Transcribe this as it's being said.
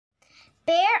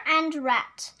Bear and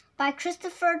Rat by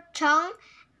Christopher Cheng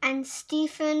and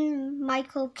Stephen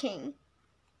Michael King.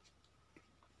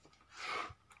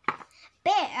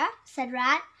 Bear, said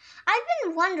Rat, I've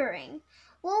been wondering,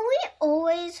 will we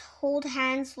always hold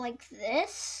hands like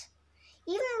this,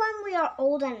 even when we are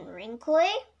old and wrinkly?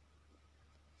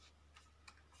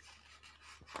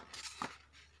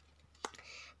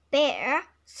 Bear,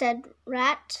 said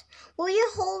Rat, will you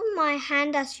hold my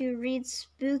hand as you read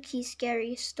spooky,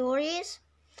 scary stories?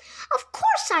 Of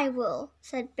course I will,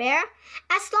 said Bear,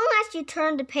 as long as you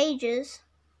turn the pages.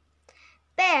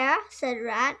 Bear, said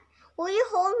Rat, will you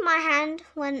hold my hand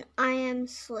when I am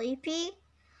sleepy?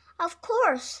 Of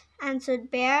course,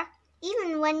 answered Bear,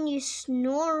 even when you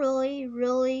snore really,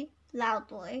 really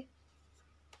loudly.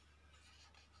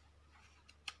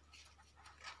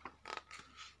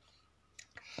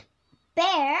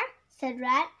 Bear, said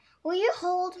Rat, will you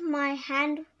hold my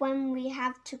hand when we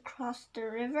have to cross the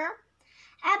river?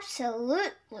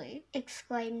 Absolutely,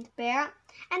 exclaimed Bear,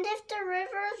 and if the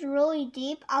river is really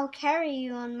deep, I'll carry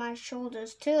you on my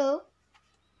shoulders too.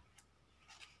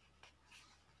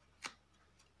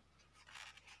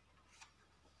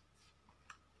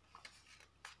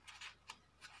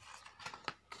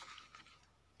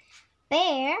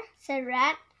 Bear, said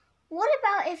Rat, what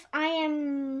about if I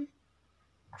am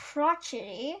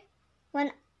crotchety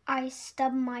when I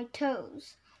stub my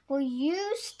toes? Will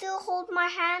you still hold my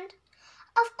hand?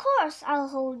 Of course I'll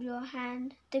hold your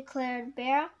hand, declared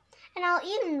Bear, and I'll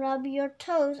even rub your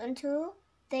toes until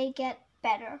they get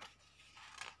better.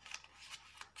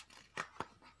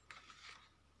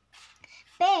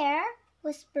 Bear,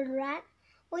 whispered Rat,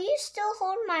 will you still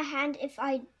hold my hand if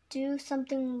I do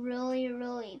something really,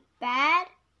 really bad?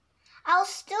 I'll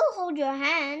still hold your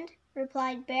hand,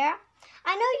 replied Bear.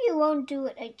 I know you won't do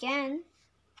it again.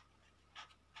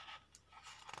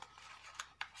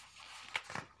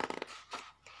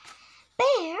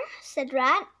 Bear, said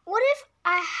Rat, what if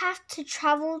I have to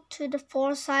travel to the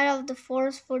far side of the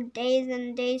forest for days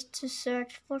and days to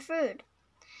search for food?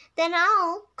 Then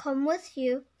I'll come with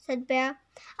you, said Bear.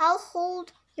 I'll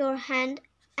hold your hand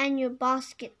and your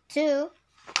basket too.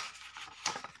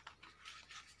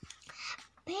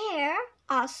 Bear,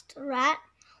 asked Rat,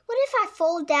 what if I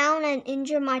fall down and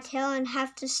injure my tail and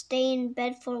have to stay in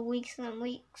bed for weeks and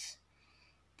weeks?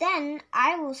 Then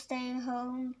I will stay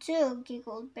home too,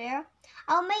 giggled Bear.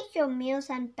 I'll make your meals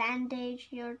and bandage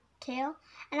your tail,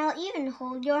 and I'll even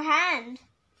hold your hand.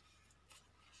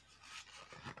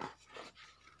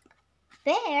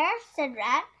 Bear, said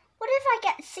Rat, what if I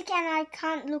get sick and I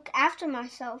can't look after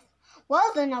myself?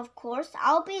 Well then, of course,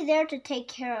 I'll be there to take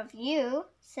care of you,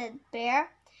 said Bear.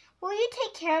 Will you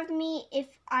take care of me if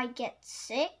I get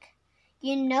sick?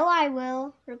 You know I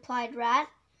will, replied Rat.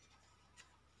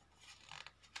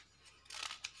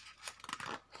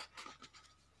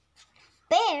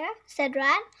 Bear, said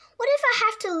Rat, what if I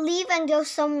have to leave and go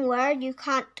somewhere you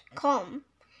can't come?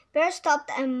 Bear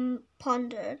stopped and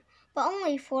pondered, but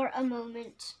only for a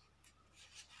moment.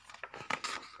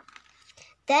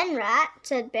 Then, Rat,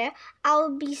 said Bear,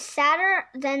 I'll be sadder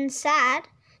than sad.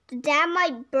 The dam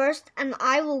might burst and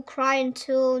I will cry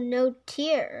until no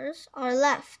tears are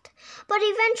left. But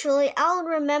eventually I'll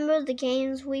remember the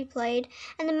games we played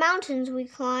and the mountains we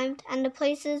climbed and the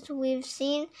places we've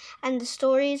seen and the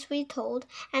stories we told,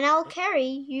 and I'll carry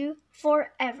you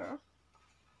forever.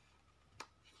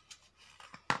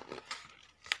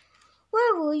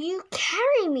 Where will you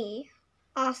carry me?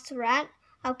 Asked the Rat.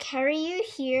 I'll carry you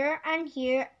here,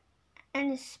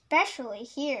 and especially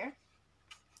here.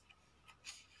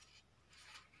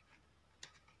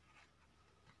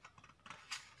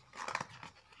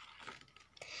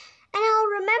 And I'll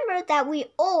remember that we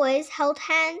always held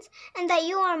hands and that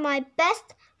you are my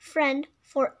best friend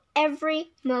for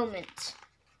every moment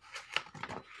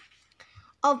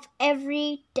of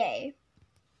every day.